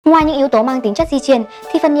Ngoài những yếu tố mang tính chất di truyền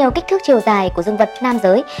thì phần nhiều kích thước chiều dài của dương vật nam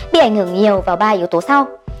giới bị ảnh hưởng nhiều vào 3 yếu tố sau.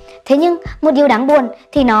 Thế nhưng một điều đáng buồn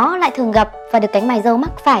thì nó lại thường gặp và được cánh mày râu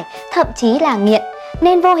mắc phải, thậm chí là nghiện,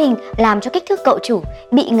 nên vô hình làm cho kích thước cậu chủ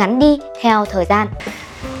bị ngắn đi theo thời gian.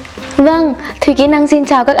 Vâng, Thùy Kỹ Năng xin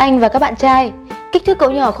chào các anh và các bạn trai. Kích thước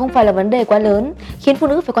cậu nhỏ không phải là vấn đề quá lớn, khiến phụ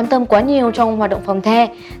nữ phải quan tâm quá nhiều trong hoạt động phòng the.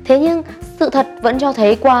 Thế nhưng, sự thật vẫn cho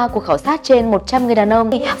thấy qua cuộc khảo sát trên 100 người đàn ông,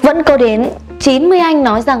 vẫn có đến 90 anh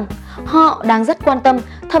nói rằng họ đang rất quan tâm,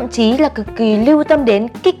 thậm chí là cực kỳ lưu tâm đến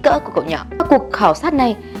kích cỡ của cậu nhỏ. Qua cuộc khảo sát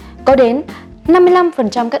này, có đến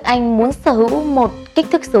 55% các anh muốn sở hữu một kích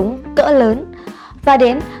thước súng cỡ lớn, và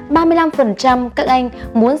đến 35% các anh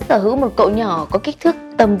muốn sở hữu một cậu nhỏ có kích thước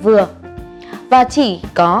tầm vừa. Và chỉ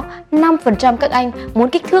có 5% các anh muốn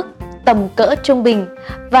kích thước tầm cỡ trung bình.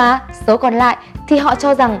 Và số còn lại thì họ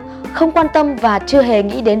cho rằng không quan tâm và chưa hề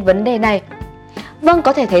nghĩ đến vấn đề này. Vâng,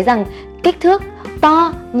 có thể thấy rằng kích thước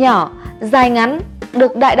to, nhỏ, dài ngắn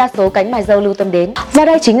được đại đa số cánh mày râu lưu tâm đến. Và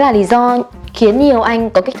đây chính là lý do khiến nhiều anh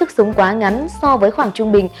có kích thước súng quá ngắn so với khoảng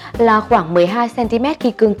trung bình là khoảng 12cm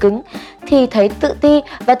khi cương cứng thì thấy tự ti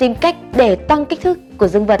và tìm cách để tăng kích thước của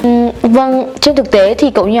dương vật. Vâng, trên thực tế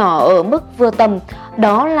thì cậu nhỏ ở mức vừa tầm,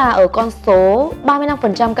 đó là ở con số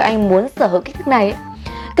 35% các anh muốn sở hữu kích thước này.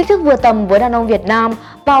 Kích thước vừa tầm với đàn ông Việt Nam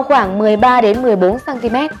vào khoảng 13 đến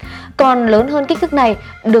 14cm, còn lớn hơn kích thước này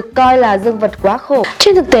được coi là dương vật quá khổ.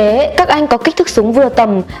 Trên thực tế, các anh có kích thước súng vừa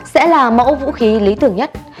tầm sẽ là mẫu vũ khí lý tưởng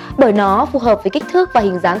nhất, bởi nó phù hợp với kích thước và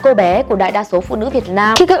hình dáng cô bé của đại đa số phụ nữ Việt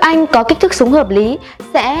Nam. Khi các anh có kích thước súng hợp lý,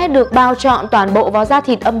 sẽ được bao trọn toàn bộ vào da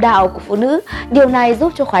thịt âm đạo của phụ nữ. Điều này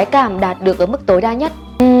giúp cho khoái cảm đạt được ở mức tối đa nhất.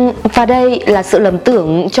 Và đây là sự lầm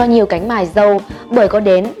tưởng cho nhiều cánh mày râu, bởi có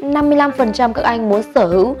đến 55% các anh muốn sở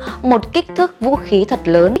hữu một kích thước vũ khí thật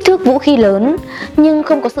lớn. Kích thước vũ khí lớn nhưng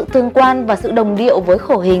không có sự tương quan và sự đồng điệu với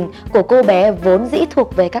khổ hình của cô bé vốn dĩ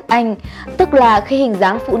thuộc về các anh. Tức là khi hình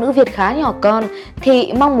dáng phụ nữ Việt khá nhỏ con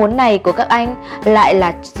thì mong muốn này của các anh lại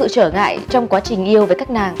là sự trở ngại trong quá trình yêu với các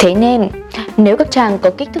nàng. Thế nên nếu các chàng có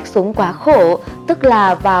kích thước súng quá khổ, tức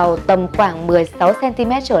là vào tầm khoảng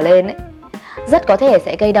 16cm trở lên ấy, rất có thể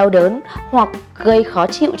sẽ gây đau đớn hoặc gây khó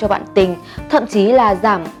chịu cho bạn tình, thậm chí là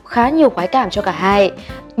giảm khá nhiều khoái cảm cho cả hai.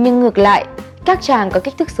 Nhưng ngược lại, các chàng có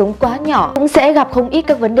kích thước súng quá nhỏ cũng sẽ gặp không ít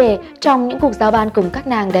các vấn đề trong những cuộc giao ban cùng các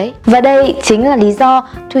nàng đấy. Và đây chính là lý do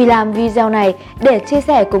Thùy làm video này để chia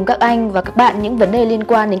sẻ cùng các anh và các bạn những vấn đề liên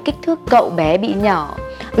quan đến kích thước cậu bé bị nhỏ.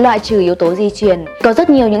 Loại trừ yếu tố di truyền, có rất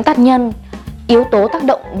nhiều những tác nhân, yếu tố tác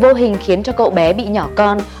động vô hình khiến cho cậu bé bị nhỏ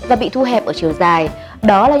con và bị thu hẹp ở chiều dài.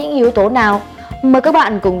 Đó là những yếu tố nào? Mời các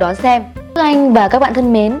bạn cùng đón xem. Các anh và các bạn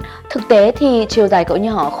thân mến, thực tế thì chiều dài cậu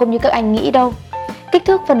nhỏ không như các anh nghĩ đâu. Kích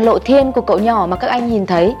thước phần lộ thiên của cậu nhỏ mà các anh nhìn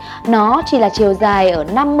thấy, nó chỉ là chiều dài ở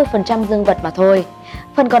 50% dương vật mà thôi.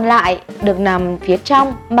 Phần còn lại được nằm phía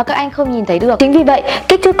trong mà các anh không nhìn thấy được. Chính vì vậy,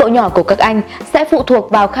 kích thước cậu nhỏ của các anh sẽ phụ thuộc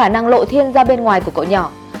vào khả năng lộ thiên ra bên ngoài của cậu nhỏ.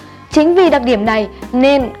 Chính vì đặc điểm này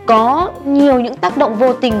nên có nhiều những tác động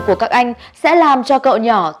vô tình của các anh sẽ làm cho cậu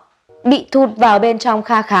nhỏ bị thụt vào bên trong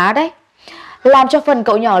kha khá đấy, làm cho phần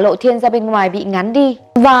cậu nhỏ lộ thiên ra bên ngoài bị ngắn đi.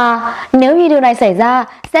 Và nếu như điều này xảy ra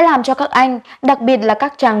sẽ làm cho các anh, đặc biệt là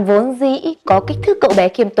các chàng vốn dĩ có kích thước cậu bé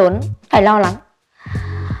khiêm tốn, phải lo lắng.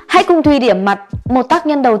 Hãy cùng Thùy điểm mặt một tác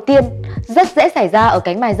nhân đầu tiên rất dễ xảy ra ở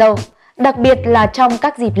cánh mày râu, đặc biệt là trong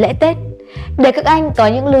các dịp lễ Tết, để các anh có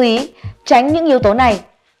những lưu ý tránh những yếu tố này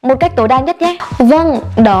một cách tối đa nhất nhé. Vâng,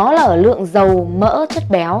 đó là ở lượng dầu, mỡ, chất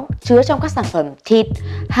béo chứa trong các sản phẩm thịt,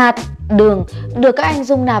 hạt, đường được các anh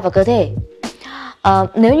dung nạp vào cơ thể.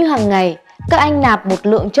 Nếu như hàng ngày các anh nạp một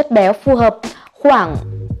lượng chất béo phù hợp khoảng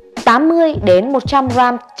 80 đến 100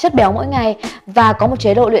 gram chất béo mỗi ngày và có một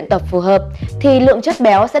chế độ luyện tập phù hợp thì lượng chất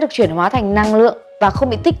béo sẽ được chuyển hóa thành năng lượng và không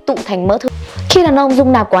bị tích tụ thành mỡ thừa. Khi đàn ông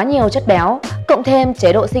dung nạp quá nhiều chất béo, cộng thêm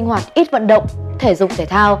chế độ sinh hoạt ít vận động, thể dục thể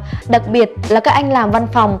thao, đặc biệt là các anh làm văn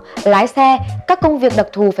phòng, lái xe, các công việc đặc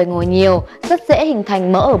thù phải ngồi nhiều, rất dễ hình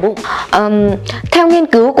thành mỡ ở bụng. Theo nghiên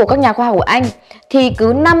cứu của các nhà khoa học của Anh thì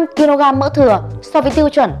cứ 5kg mỡ thừa so với tiêu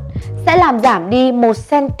chuẩn sẽ làm giảm đi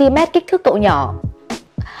 1cm kích thước cậu nhỏ,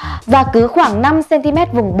 và cứ khoảng 5cm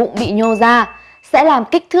vùng bụng bị nhô ra sẽ làm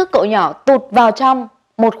kích thước cậu nhỏ tụt vào trong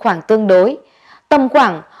một khoảng tương đối, tầm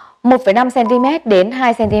khoảng 1,5cm đến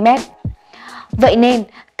 2cm. Vậy nên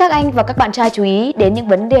các anh và các bạn trai chú ý đến những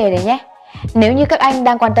vấn đề này nhé, nếu như các anh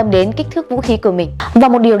đang quan tâm đến kích thước vũ khí của mình. Và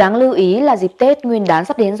một điều đáng lưu ý là dịp Tết Nguyên đán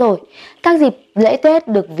sắp đến rồi. Các dịp lễ Tết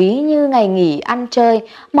được ví như ngày nghỉ ăn chơi,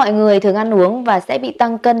 mọi người thường ăn uống và sẽ bị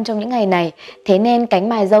tăng cân trong những ngày này. Thế nên cánh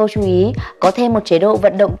mày râu chú ý có thêm một chế độ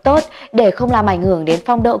vận động tốt để không làm ảnh hưởng đến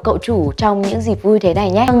phong độ cậu chủ trong những dịp vui thế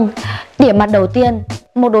này nhé. Điểm mặt đầu tiên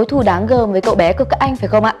một đối thủ đáng gờm với cậu bé của các anh phải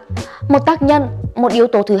không ạ? Một tác nhân, một yếu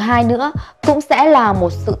tố thứ hai nữa cũng sẽ là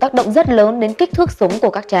một sự tác động rất lớn đến kích thước súng của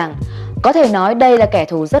các chàng. Có thể nói đây là kẻ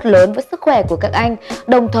thù rất lớn với sức khỏe của các anh,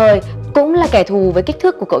 đồng thời cũng là kẻ thù với kích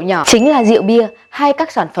thước của cậu nhỏ, chính là rượu bia hay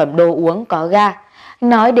các sản phẩm đồ uống có ga.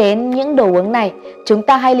 Nói đến những đồ uống này, chúng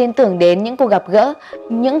ta hay liên tưởng đến những cuộc gặp gỡ,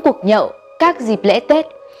 những cuộc nhậu, các dịp lễ Tết.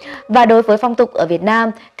 Và đối với phong tục ở Việt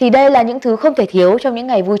Nam thì đây là những thứ không thể thiếu trong những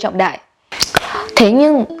ngày vui trọng đại. Thế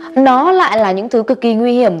nhưng nó lại là những thứ cực kỳ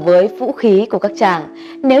nguy hiểm với vũ khí của các chàng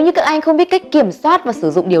nếu như các anh không biết cách kiểm soát và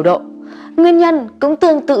sử dụng điều độ. Nguyên nhân cũng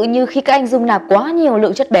tương tự như khi các anh dung nạp quá nhiều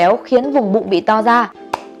lượng chất béo khiến vùng bụng bị to ra.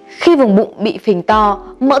 Khi vùng bụng bị phình to,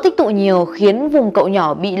 mỡ tích tụ nhiều khiến vùng cậu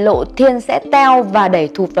nhỏ bị lộ thiên sẽ teo và đẩy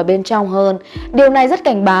thụt vào bên trong hơn. Điều này rất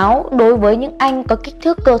cảnh báo đối với những anh có kích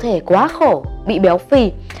thước cơ thể quá khổ, bị béo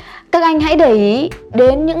phì. Các anh hãy để ý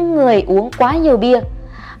đến những người uống quá nhiều bia.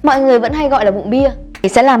 Mọi người vẫn hay gọi là bụng bia.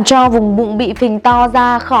 Sẽ làm cho vùng bụng bị phình to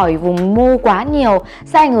ra khỏi vùng mô quá nhiều,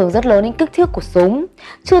 sẽ ảnh hưởng rất lớn đến kích thước của súng.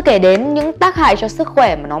 Chưa kể đến những tác hại cho sức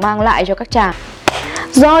khỏe mà nó mang lại cho các chàng.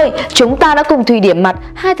 Rồi, chúng ta đã cùng Thùy điểm mặt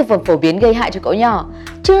hai thực phẩm phổ biến gây hại cho cậu nhỏ.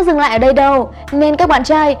 Chưa dừng lại ở đây đâu, nên các bạn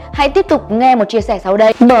trai hãy tiếp tục nghe một chia sẻ sau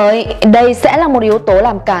đây. Bởi đây sẽ là một yếu tố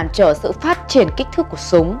làm cản trở sự phát triển kích thước của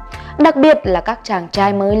súng, đặc biệt là các chàng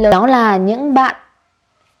trai mới lớn. Đó là những bạn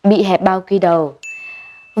bị hẹp bao quy đầu.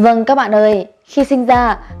 Vâng các bạn ơi, khi sinh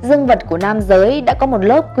ra, dương vật của nam giới đã có một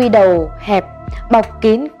lớp quy đầu hẹp, bọc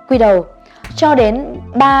kín quy đầu. Cho đến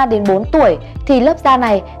 3 đến 4 tuổi thì lớp da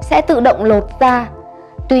này sẽ tự động lột ra.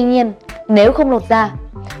 Tuy nhiên, nếu không lột ra,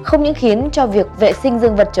 không những khiến cho việc vệ sinh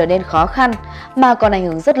dương vật trở nên khó khăn mà còn ảnh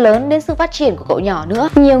hưởng rất lớn đến sự phát triển của cậu nhỏ nữa.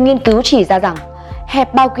 Nhiều nghiên cứu chỉ ra rằng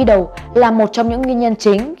hẹp bao quy đầu là một trong những nguyên nhân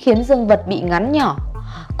chính khiến dương vật bị ngắn nhỏ.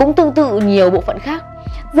 Cũng tương tự nhiều bộ phận khác,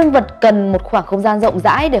 dương vật cần một khoảng không gian rộng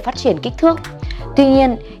rãi để phát triển kích thước. Tuy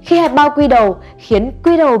nhiên, khi hẹp bao quy đầu khiến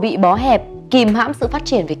quy đầu bị bó hẹp, kìm hãm sự phát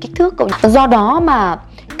triển về kích thước cậu nhỏ. Do đó mà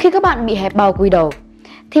khi các bạn bị hẹp bao quy đầu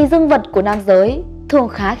thì dương vật của nam giới thường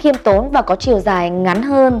khá khiêm tốn và có chiều dài ngắn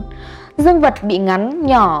hơn. Dương vật bị ngắn,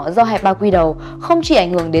 nhỏ do hẹp bao quy đầu không chỉ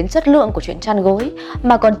ảnh hưởng đến chất lượng của chuyện chăn gối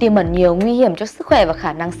mà còn tiềm ẩn nhiều nguy hiểm cho sức khỏe và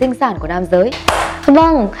khả năng sinh sản của nam giới.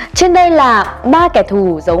 Vâng, trên đây là 3 kẻ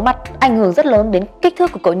thù giấu mặt ảnh hưởng rất lớn đến kích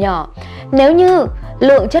thước của cậu nhỏ. Nếu như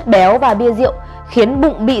lượng chất béo và bia rượu khiến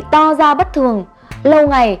bụng bị to ra bất thường, lâu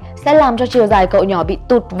ngày sẽ làm cho chiều dài cậu nhỏ bị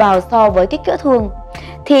tụt vào so với kích cỡ thường,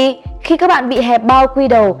 thì khi các bạn bị hẹp bao quy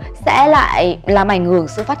đầu sẽ lại làm ảnh hưởng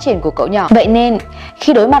sự phát triển của cậu nhỏ. Vậy nên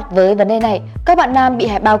khi đối mặt với vấn đề này, các bạn nam bị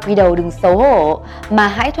hẹp bao quy đầu đừng xấu hổ mà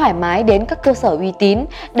hãy thoải mái đến các cơ sở uy tín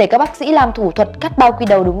để các bác sĩ làm thủ thuật cắt bao quy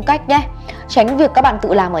đầu đúng cách nhé. Tránh việc các bạn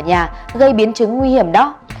tự làm ở nhà gây biến chứng nguy hiểm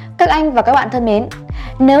đó. Các anh và các bạn thân mến,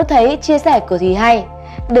 nếu thấy chia sẻ của Thùy hay,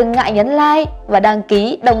 đừng ngại nhấn like và đăng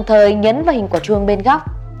ký, đồng thời nhấn vào hình quả chuông bên góc.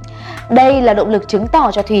 Đây là động lực chứng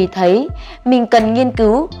tỏ cho Thùy thấy mình cần nghiên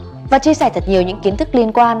cứu và chia sẻ thật nhiều những kiến thức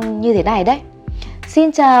liên quan như thế này đấy.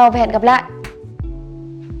 Xin chào và hẹn gặp lại.